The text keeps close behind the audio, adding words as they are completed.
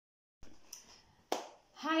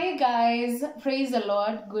Hi guys, praise the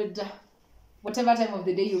Lord. Good whatever time of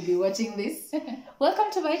the day you'll be watching this.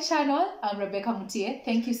 Welcome to my channel. I'm Rebecca Mutie.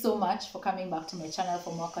 Thank you so much for coming back to my channel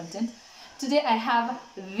for more content. Today I have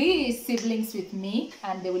these siblings with me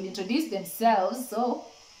and they will introduce themselves. So,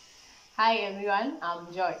 hi everyone,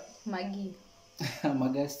 I'm Joy. Maggie. I'm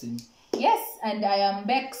Augustine. Yes, and I am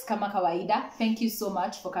Bex kama kawaida. Thank you so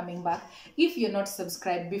much for coming back. If you're not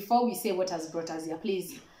subscribed, before we say what has brought us here,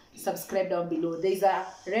 please subscribe down below. There's a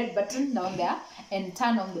red button down there and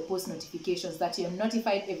turn on the post notifications that you're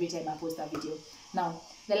notified every time I post a video. Now,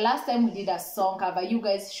 the last time we did a song cover, you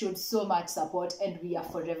guys showed so much support and we are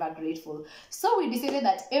forever grateful. So we decided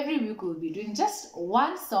that every week we'll be doing just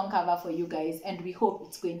one song cover for you guys and we hope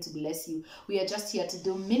it's going to bless you. We are just here to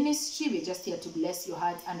do ministry. We're just here to bless your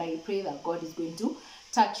hearts and I pray that God is going to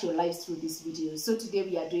touch your lives through this video. So today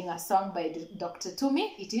we are doing a song by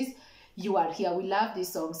Dr.Tumi. It is You Are Here. We love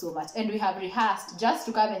this song so much and we have rehearsed just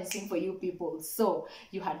to come and sing for you people. So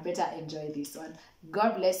you had better enjoy this one.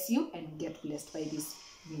 God bless you and get blessed by this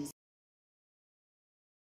music.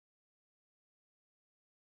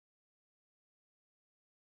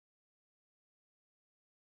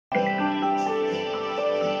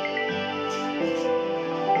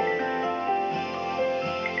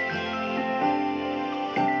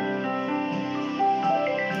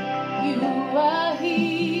 You are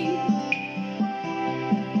here,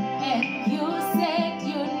 and you said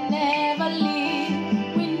you'd never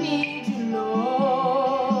leave. We need you,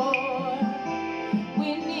 Lord.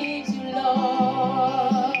 We need you,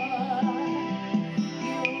 Lord.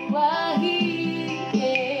 You are here,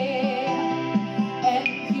 and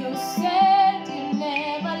you said you'd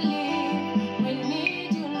never leave. We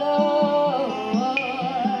need you, Lord.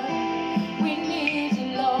 We need you,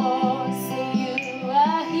 Lord. Say you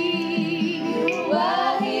are here. You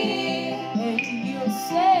are here.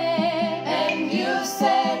 And you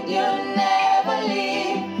said you'll never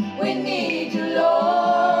leave. We need you,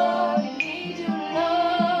 Lord. We need you,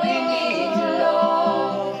 Lord. We need you,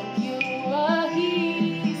 Lord. You are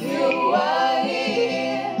here. You are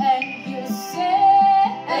here. And you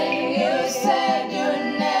said you'll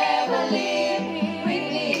never leave. We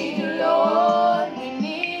need you, Lord. We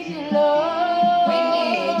need you, Lord. We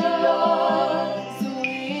need you, Lord. So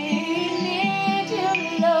we need you,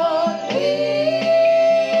 Lord. We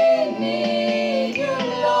need you,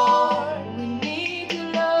 Lord. We need you,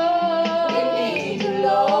 Lord. We need you,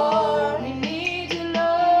 Lord. We need you,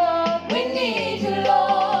 Lord. We need you,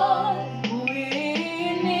 Lord. We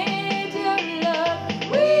need you, Lord.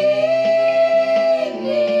 We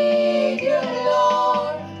need you,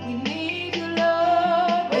 Lord. We need you,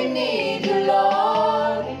 Lord. We need you,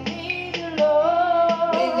 Lord. We need you, Lord.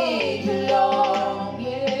 We need you, Lord.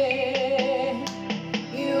 Yeah.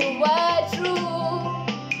 You are true,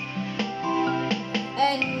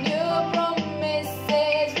 and your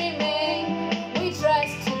promises remain. We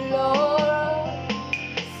trust you, Lord.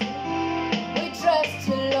 We trust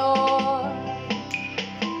you, Lord.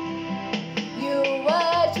 You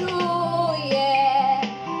are true, yeah,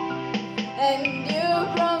 and your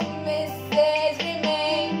promises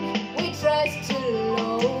remain. We trust you,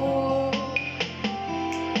 Lord.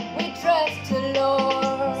 We trust you,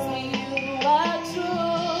 Lord. Say you are true.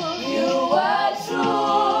 You are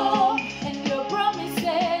true. And your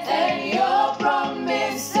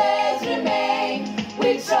promises remain. We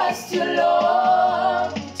trust you,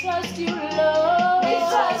 Lord. We trust you, Lord. We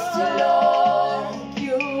trust you, Lord.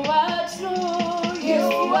 You are true. You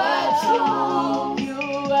are true. You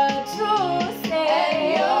are true. Say and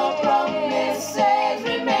your promises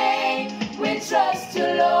remain. We trust you,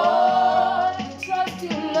 Lord. We trust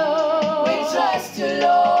you, Lord. We trust you,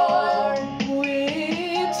 Lord. We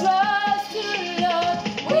trust you, Lord.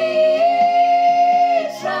 We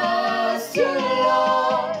trust you,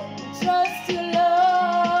 Lord. Trust you,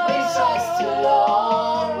 Lord. We trust you,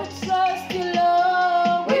 Lord. We trust you,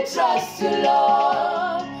 Lord. We trust you,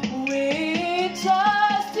 Lord. We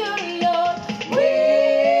trust you, Lord. We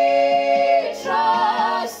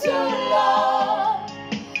trust you, Lord.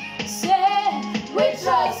 Say, we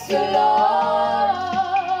trust you, Lord.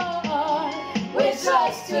 We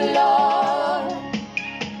trust you, Lord.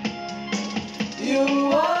 You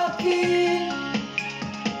are King,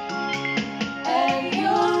 and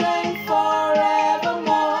you reign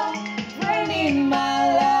forevermore. Reign in my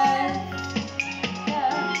life,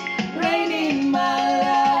 yeah. Reign in my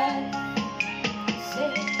life.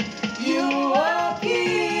 Say, you are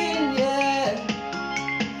King, yeah,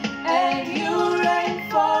 and you reign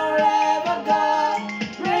forever, God.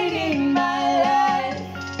 Reign in my life.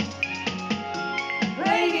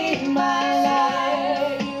 Reign in my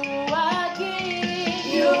life. You are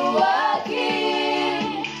King. You are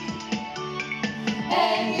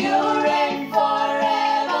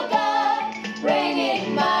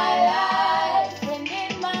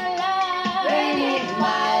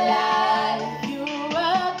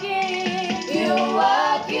You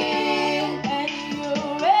are King, and you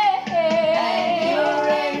reign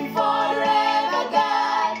forever,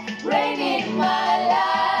 God. Reign in my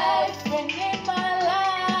life, reign in my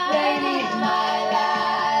life, reign in my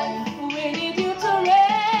life. We need you to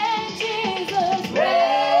reign, Jesus.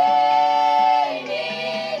 Reign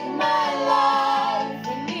in my life,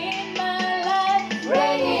 reign in my life,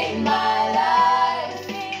 reign in my life,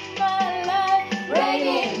 reign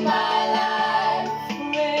in my life,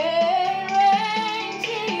 reign, reign,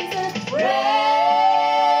 Jesus.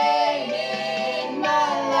 Reign in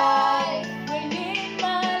my life, reign in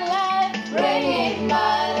my life, reign in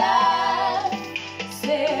my life.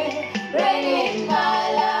 Say, reign in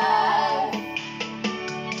my life.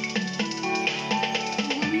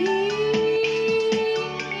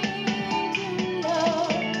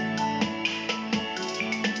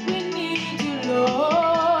 We need you,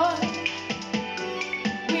 Lord.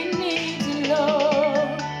 We need you,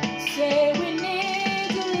 Lord. Say, we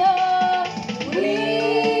need you, Lord. We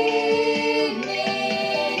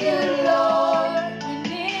need you, Lord. We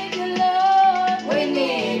need you, Lord. We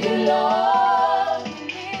need you, Lord.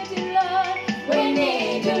 We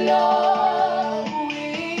need you, Lord. We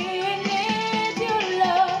need you,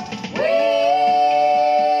 Lord. We need you, Lord. We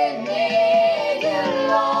need you,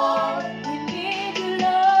 Lord. We need you,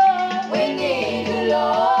 Lord. We need you,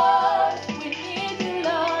 Lord. We need you,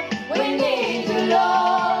 Lord. We need you,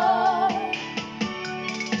 Lord.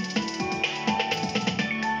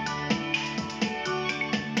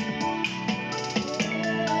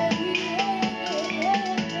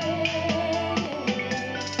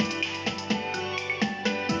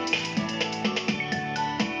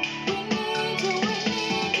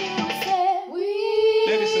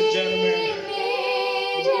 Ladies and gentlemen,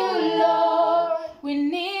 need you, Lord. We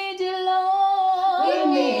need you, Lord. We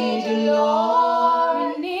need you,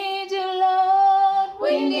 Lord. We need you, Lord.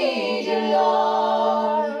 We need you,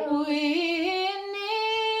 Lord. We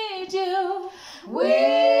need you. We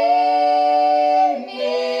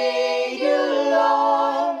need you,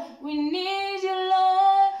 Lord. We need you,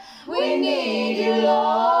 Lord. We need you,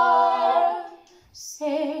 Lord.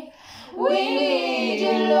 Say, we need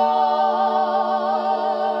you, Lord.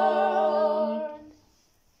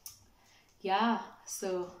 Yeah,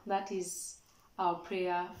 so that is our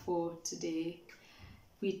prayer for today.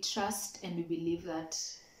 We trust and we believe that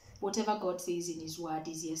whatever God says in His word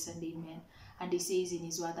is yes and amen. And He says in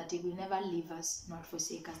His word that He will never leave us, not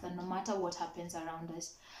forsake us, that no matter what happens around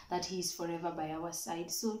us, that He is forever by our side.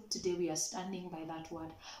 So today we are standing by that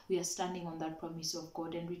word. We are standing on that promise of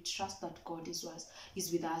God, and we trust that God is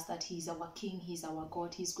with us, that He is our King, He is our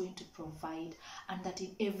God, He is going to provide, and that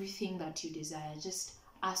in everything that you desire, just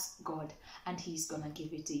ask God and He's gonna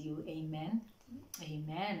give it to you. Amen.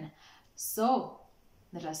 Amen. So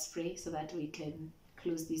let us pray so that we can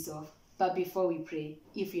close this off. But before we pray,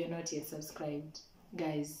 if you're not yet subscribed,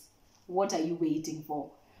 guys, what are you waiting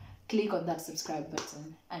for? Click on that subscribe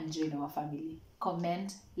button and join our family.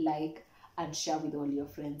 Comment, like, and share with all your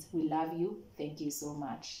friends. We love you. Thank you so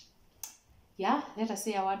much. Yeah, let us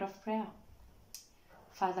say a word of prayer.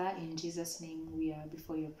 Father, in Jesus' name, we are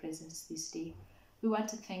before your presence this day. We want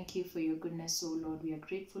to thank you for your goodness, O Lord. We are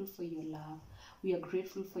grateful for your love. We are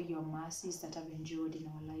grateful for your mercies that have endured in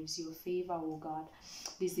our lives, your favor, O God.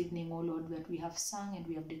 This evening, O Lord, that we have sung and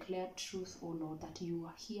we have declared truth, O Lord, that you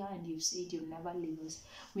are here and you've said you'll never leave us.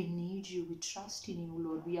 We need you. We trust in you,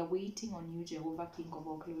 Lord. We are waiting on you, Jehovah, King of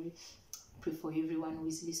all glory. Pray for everyone who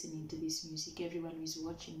is listening to this music, everyone who is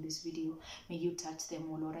watching this video. May you touch them,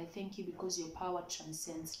 oh Lord. I thank you because your power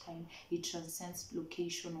transcends time. It transcends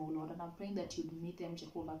location, oh Lord. And I'm praying that you'd meet them,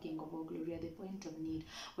 Jehovah, King of all glory, at the point of need.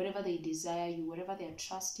 Whatever they desire you, whatever they are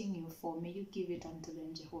trusting you for, may you give it unto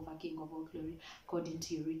them, Jehovah, King of all glory, according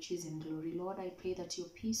to your riches and glory. Lord, I pray that your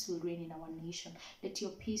peace will reign in our nation. Let your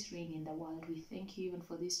peace reign in the world. We thank you even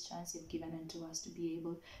for this chance you've given unto us to be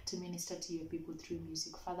able to minister to your people through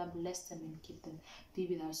music. Father, bless them and keep them. Be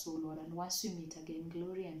with us, O Lord. And once we meet again,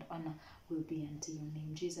 glory and honor will be unto your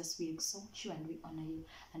name. Jesus, we exalt you and we honor you.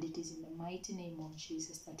 And it is in the mighty name of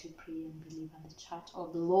Jesus that we pray and believe. And the church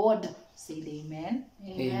of the Lord said amen.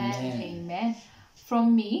 Amen. Amen.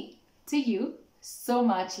 From me to you, so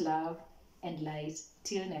much love and light.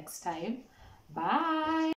 Till next time. Bye.